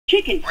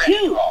Chicken Ready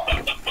too.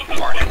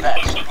 for an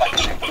advanced flight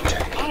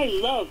Chuggington. I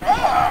love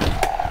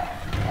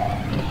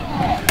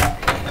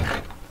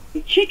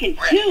chicken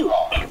Ready too.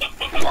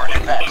 for an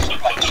advanced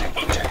flight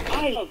Chuggington.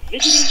 I love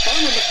visiting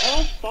Farmer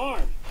McCall's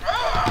farm.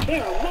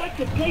 There are lots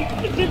of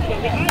places to visit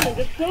on the island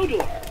of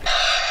Sodor.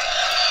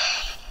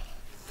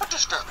 A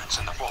disturbance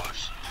in the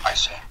force, I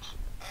sense.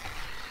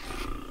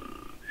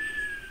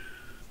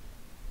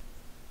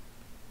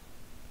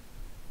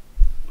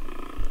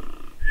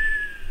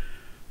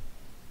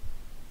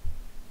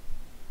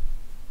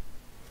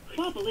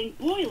 Bubbling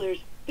boilers.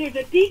 There's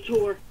a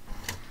detour.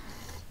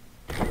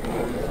 For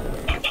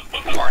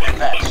an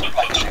advanced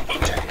flight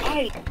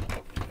Chuggington.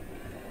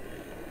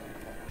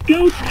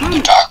 Go The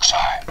Thomas. dark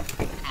side.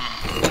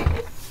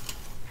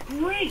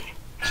 Great.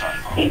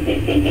 Skarloey.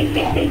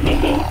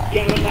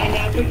 Down by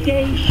Napper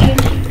Station,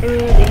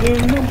 early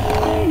in the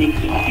morning.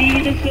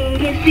 See the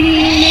Sodor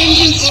steam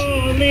engines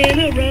all in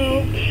a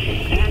row.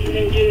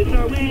 Passengers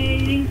are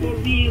waiting for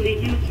really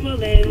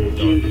useful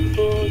engines.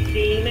 Full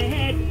steam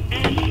ahead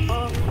and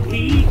off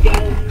we go.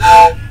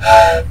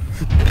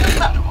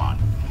 Padawan,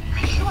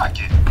 be sure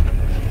to.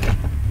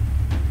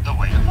 The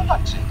way of the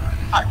lightsaber,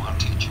 I will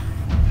teach you.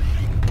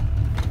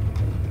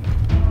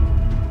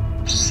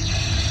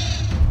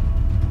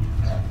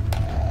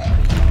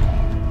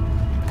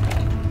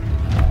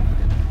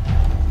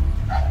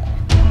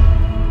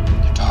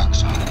 The dark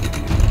side.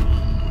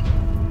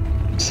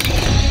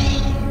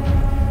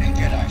 A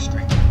Jedi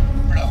strength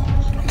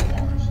flows from the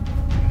Force.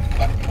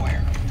 But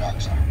beware of the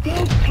dark side. Go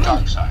The dark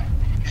Thomas. side.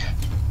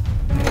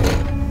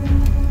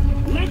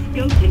 Let's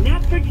go to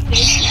Knapford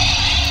Station.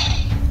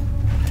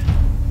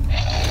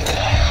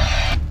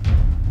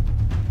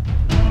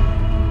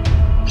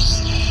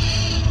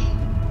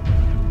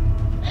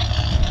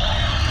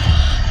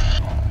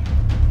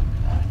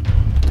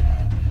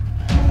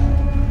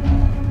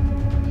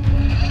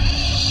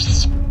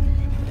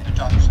 The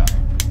dark side.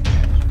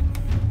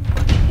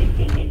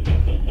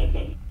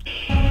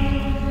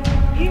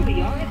 Here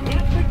we are at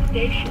Knapford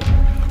Station.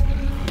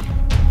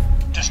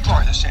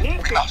 Destroy the Sith. We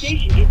Knapford must.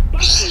 Station is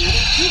bustling with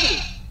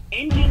activity.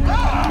 Engines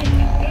are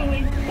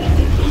going.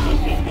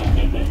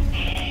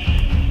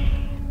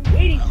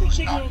 Waiting for Lose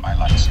signals not my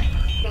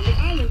lightsaber. from the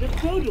island of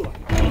Sodor.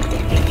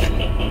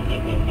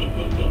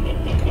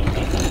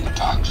 The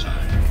dark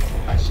side.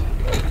 I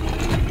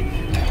see.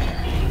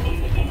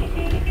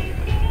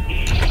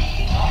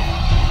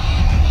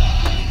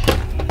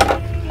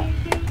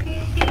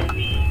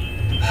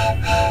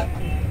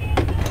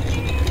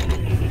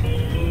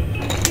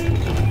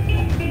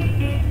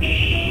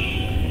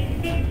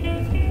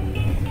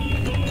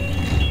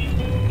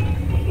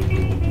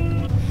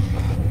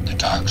 The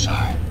dark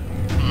side.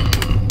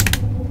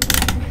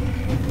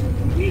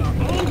 We are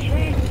on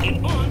track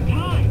and on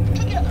time.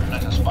 Together,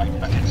 let us fight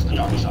against the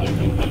dark side.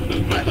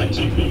 My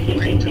lightsaber,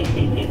 great too.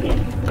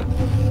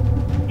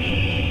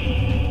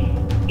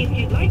 If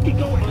you'd like to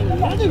go on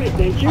another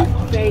adventure,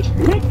 say,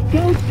 let's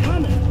go,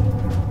 Thomas.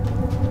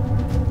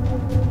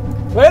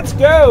 Let's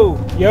go,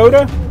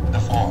 Yoda. The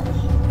Force.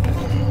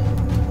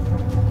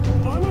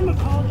 Farmer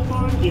McCall's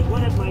farm is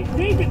one of my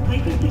favorite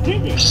places to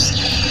visit.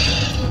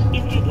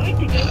 If you'd like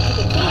to go to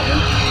the farm,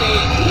 say,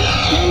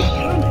 let's go,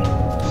 Thomas.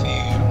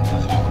 Feel the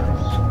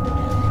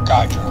Force.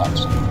 Guide your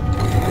lightsaber.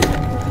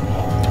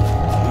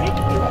 Let's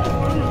go to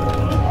Farmer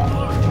McCall's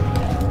farm.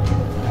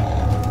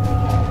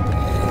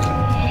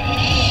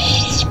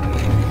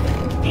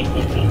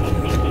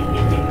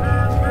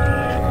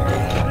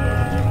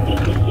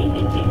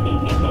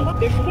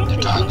 There's something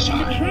dark blocking the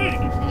side.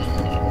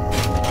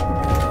 track.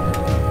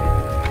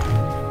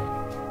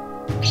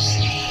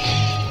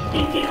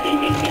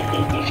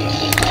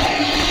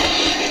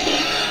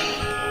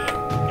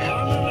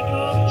 Farmer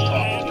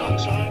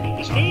McCall's farm,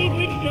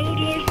 favorite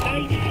Sodor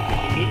site.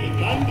 It's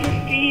fun to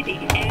see the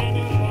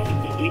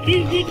animals. We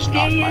visit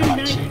day and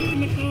night. Farmer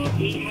McCall,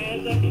 he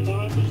has a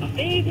farm, a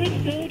favorite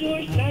Sodor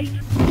site.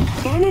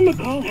 Farmer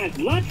McCall has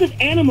lots of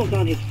animals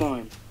on his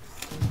farm.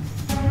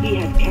 He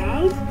has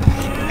cows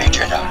A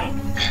Jedi.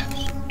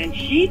 Yes. and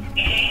sheep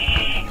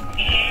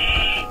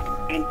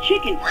and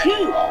chickens Ready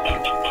too.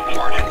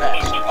 for an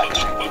advanced flight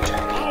Chuggington.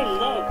 I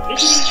love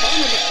visiting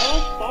Farmer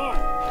McCall's farm.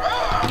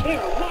 There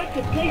are lots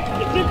of places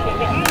to visit on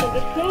the island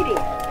of Sodor.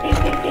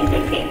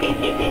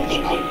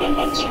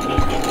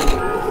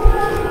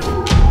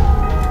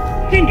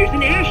 Cinders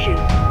and ashes.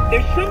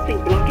 There's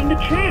something blocking the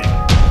track.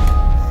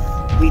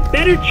 We'd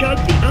better chug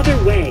the other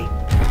way.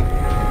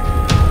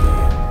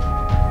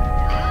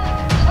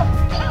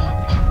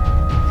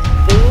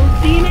 Full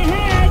steam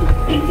ahead.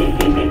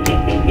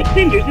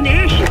 Cinders and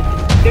ashes.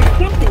 There's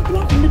something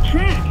blocking the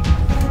track.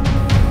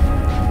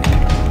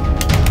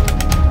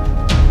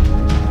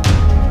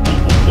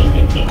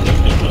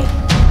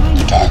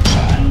 The dark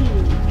side.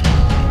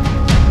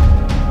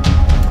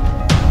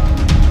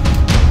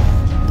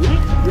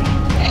 Let's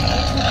rest.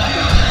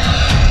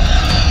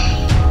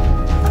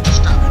 A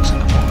disturbance in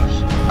the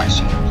Force. I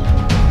see.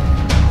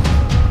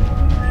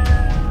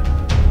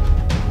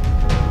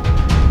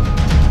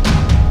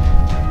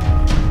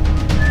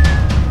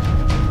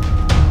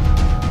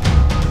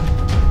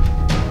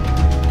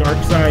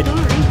 Dark side. Sorry,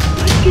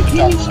 let's continue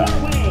Dark on side. our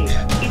way.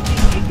 If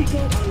you'd like to go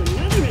on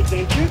another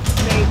adventure,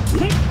 say,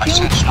 let's I go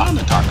sense not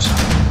the Thomas. dark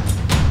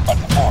side, but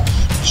the force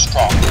is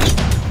strong in this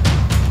one.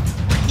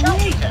 Reach out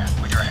Great. there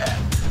with your hand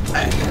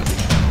and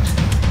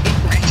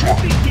It's a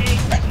perfect day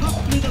to hop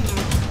through the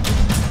mountains.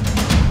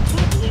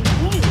 Bubbling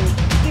spoilers,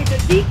 there's a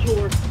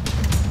detour.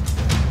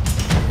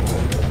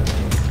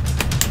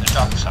 the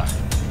dark side.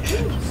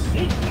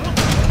 This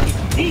mountain is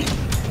deep.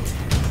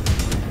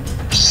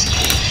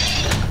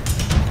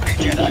 A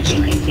Jedi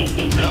stream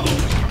flows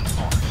from the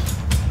forest.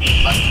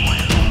 But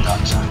where the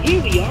dark side?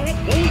 Here we are at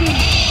Golden.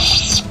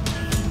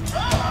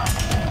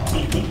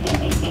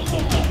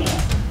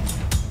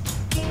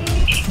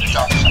 The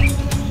dark side.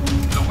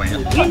 The way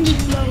of The wind is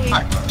light. blowing. I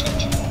will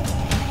teach you.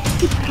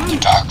 It's The coming.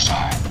 dark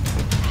side.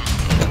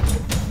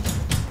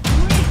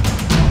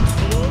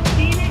 Full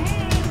steam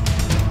ahead.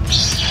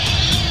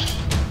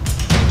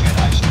 A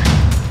Jedi stream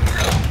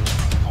flows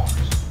from the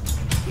forest.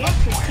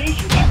 Napster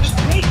Station is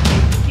a great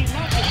place if you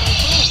like it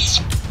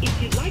myself. If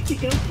you'd like to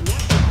go to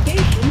Napster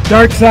Station,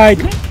 Dark side.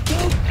 let's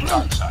go The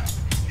dark Thomas. side.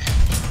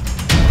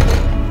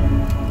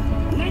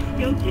 Let's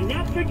go to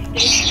Napster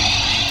Station.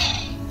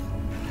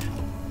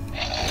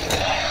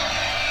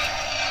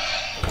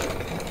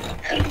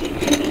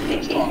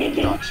 Strong in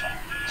the dark side.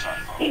 Sorry,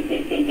 folks.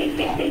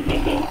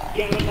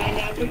 Down by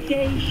Napster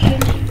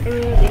Station,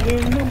 early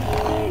in the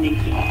morning,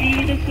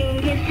 see the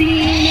solar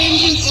steam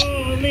engines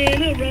all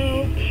in a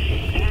row.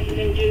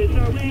 Passengers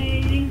are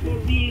waiting for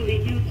really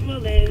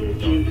useful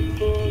engines.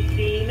 Full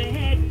steam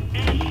ahead,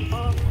 and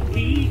off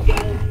we go.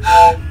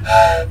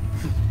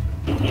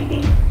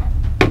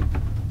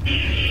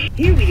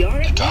 Here we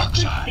are at Dark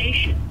Napster side.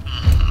 Station.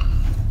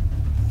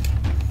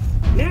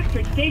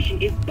 Napster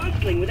Station is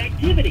bustling with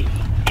activity.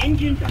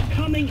 Engines are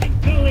coming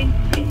and going.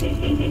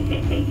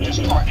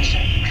 Destroy the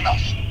ship. We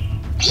must.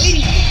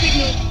 Waiting for the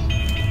signal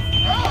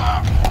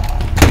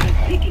and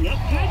picking up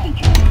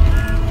passengers.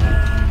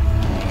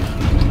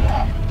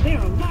 There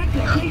are lots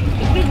of places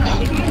to visit on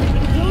the island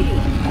of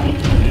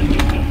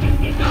Dodo.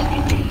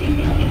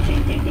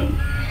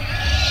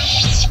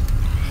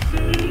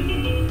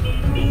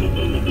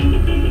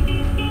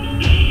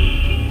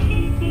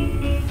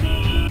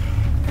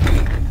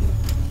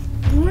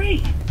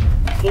 Great!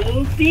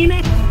 Full steam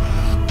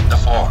ahead. The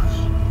force.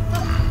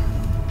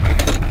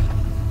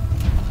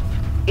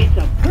 It's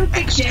a perfect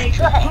day Extend to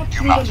your hop hand. You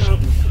through the must.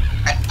 mountains.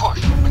 And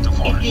push with the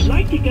If you'd force.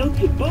 like to go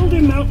to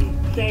Boulder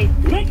Mountain, say,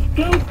 let's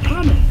go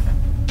Thomas.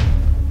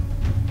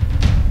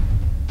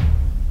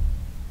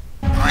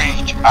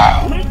 Reach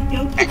out. Let's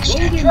go to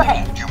Extend Boulder your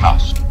Mountain. hand. You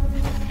must.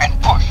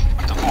 And push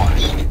with the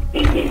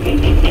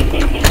force.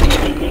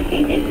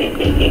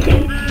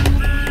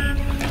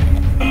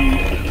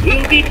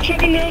 We'll be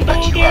chugging on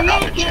But you Boulder are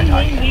not a Mountain Jedi.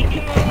 when we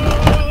come.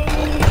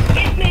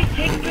 It may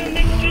take some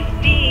extra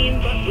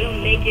steam, but we'll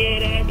make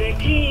it as a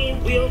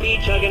team. We'll be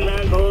chugging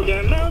on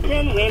Boulder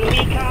Mountain when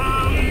we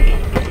come.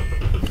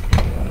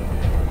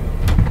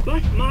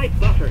 Bust my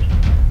buffers.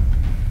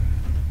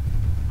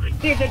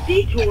 There's a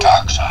detour. The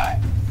dark side.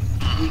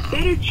 We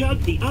better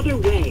chug the other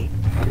way.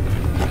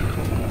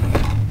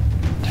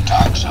 The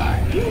dark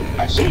side.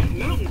 I This see.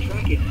 mountain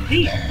track is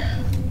steep. There.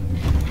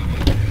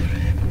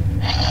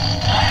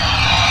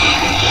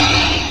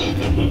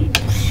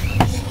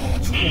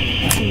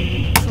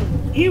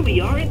 Here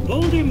we are at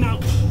Boulder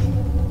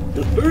Mountain.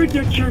 The birds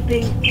are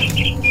chirping,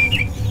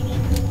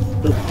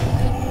 The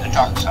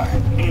dark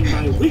side. and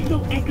my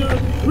whistle echoes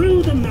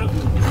through the mountain.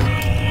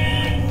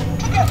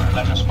 Together,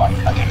 let us fight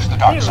against the There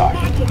dark are side.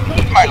 lots of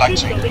places My to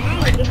visit on lightsaber. the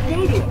island of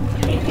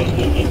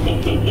Skarloey.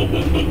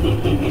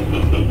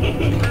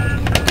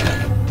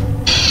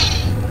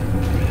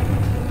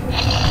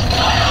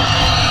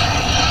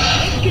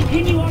 Let's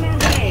continue on our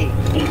way.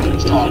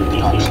 Strong in the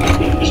dark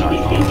side. Sorry,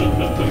 folks.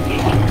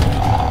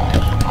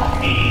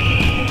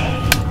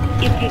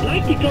 If you'd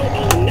like to go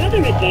on another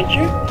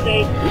adventure,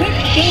 say,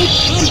 let's go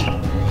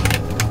Thomas.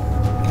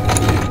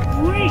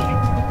 Great!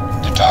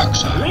 The dark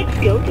side. Let's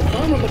go to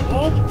Farmer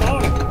McCall's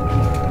farm.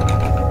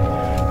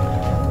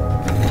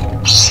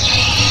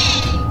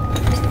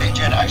 A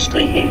Jedi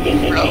stream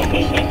flows from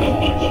the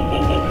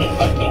force.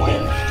 But beware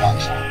the dark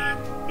side.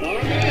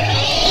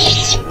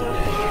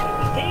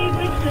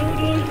 Favorite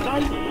soda's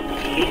fun.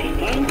 It's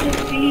fun to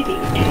see the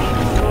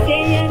animals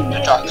day and The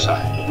night. dark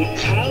side. With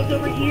cows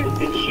over here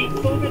and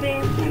sheep over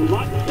there, and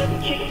lots of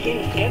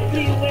chickens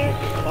everywhere.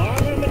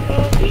 Farmer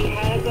McCall, he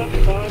has a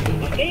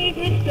farm. A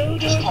favorite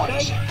soda's Destroy the fun.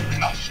 ship. We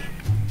must.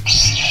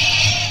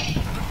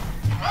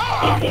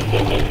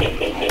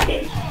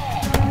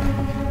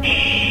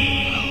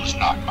 Lose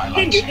not my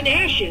Cinders lightsaber. and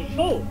ashes.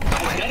 Oh,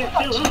 I better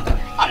fill up.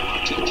 I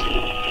will teach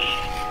you.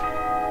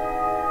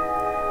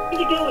 Here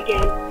you go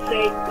again.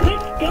 Say,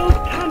 let's go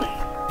Thomas.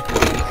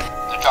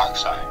 The dark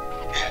side.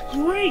 Yes.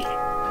 Great!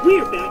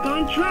 We're back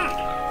on track.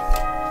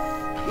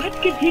 Let's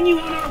continue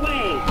on our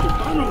way to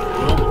Farmer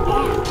McCall's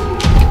farm.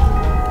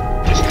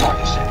 Destroy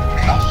the ship.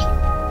 We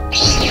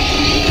must.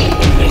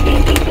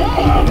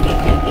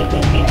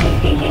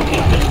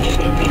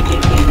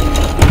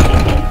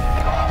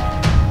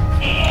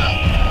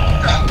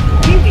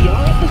 Here we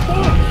are at the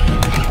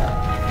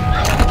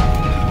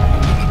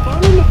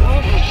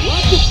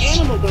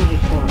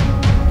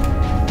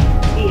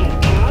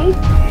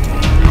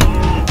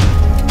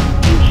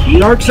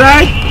Dark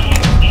side?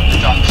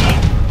 Dark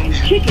side. And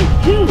chicken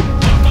too.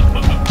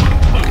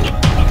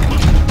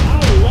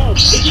 I love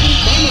visiting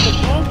some of the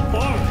false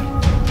bars.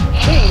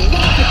 There are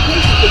lots of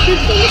places to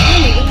visit on the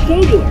island of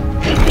Sodor.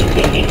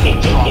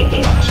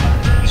 Dark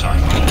side. Sorry.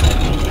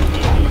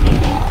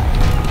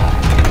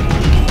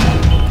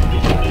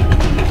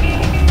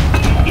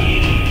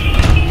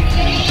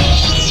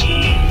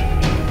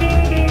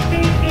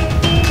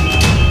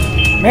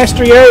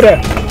 Master Yoda.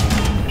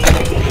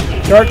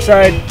 Dark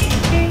side.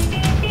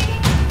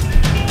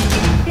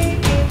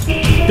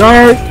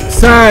 Dark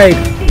side.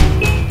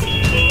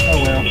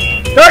 Oh well.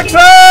 Dark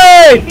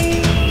side!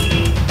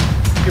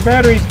 Your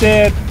battery's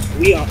dead.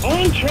 We are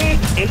on track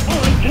and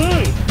on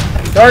time.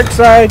 Dark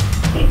side.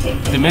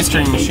 The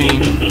mystery machine.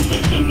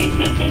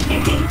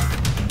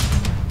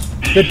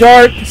 The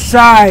dark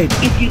side.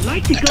 If you'd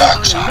like to go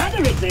on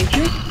another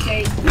adventure,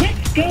 say,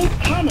 let's go,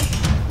 Thomas.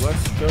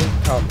 Let's go,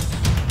 Thomas.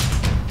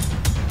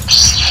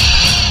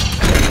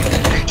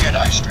 A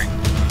Jedi string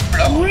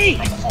flows Great.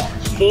 from the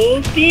forest.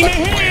 Full steam But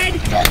beware ahead.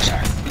 of the dark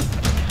side.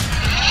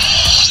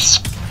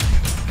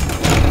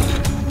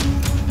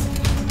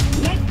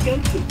 Let's go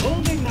to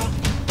Boulder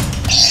Mountain.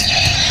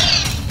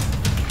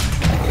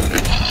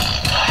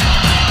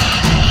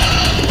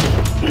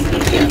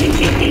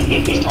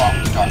 Strong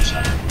dark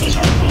side.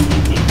 Sorry.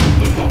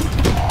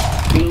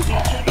 We'll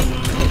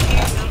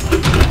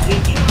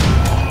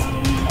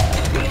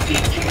be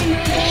checking on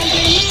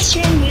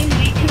the when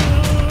we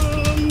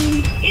come.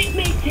 It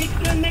may take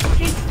the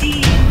majesty,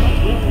 but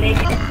we'll make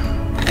it.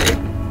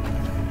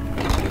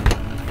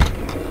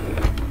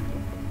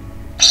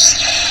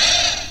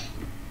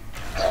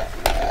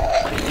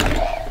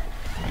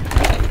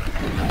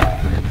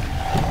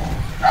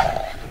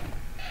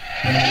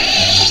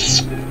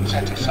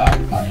 Set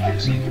aside my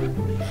magazine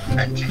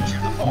and teach you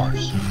the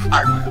force.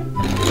 I will.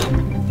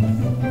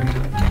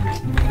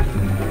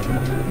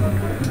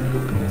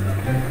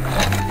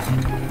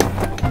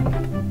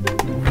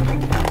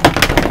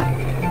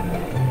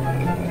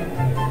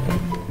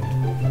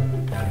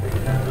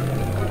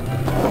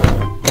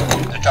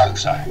 The dark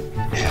side.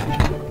 Yeah.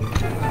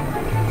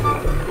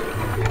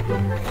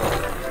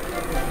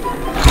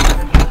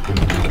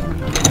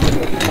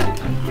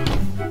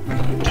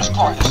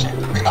 Destroy the ship.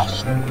 We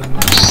must.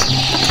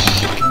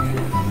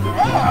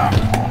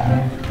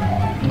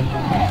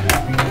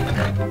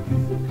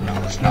 No,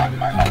 it's not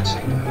my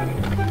lightsaber.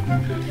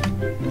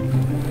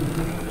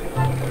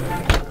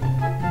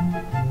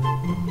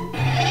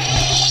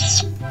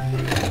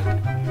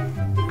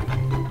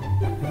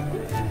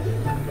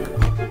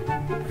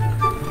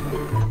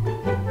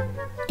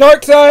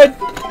 Dark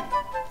side.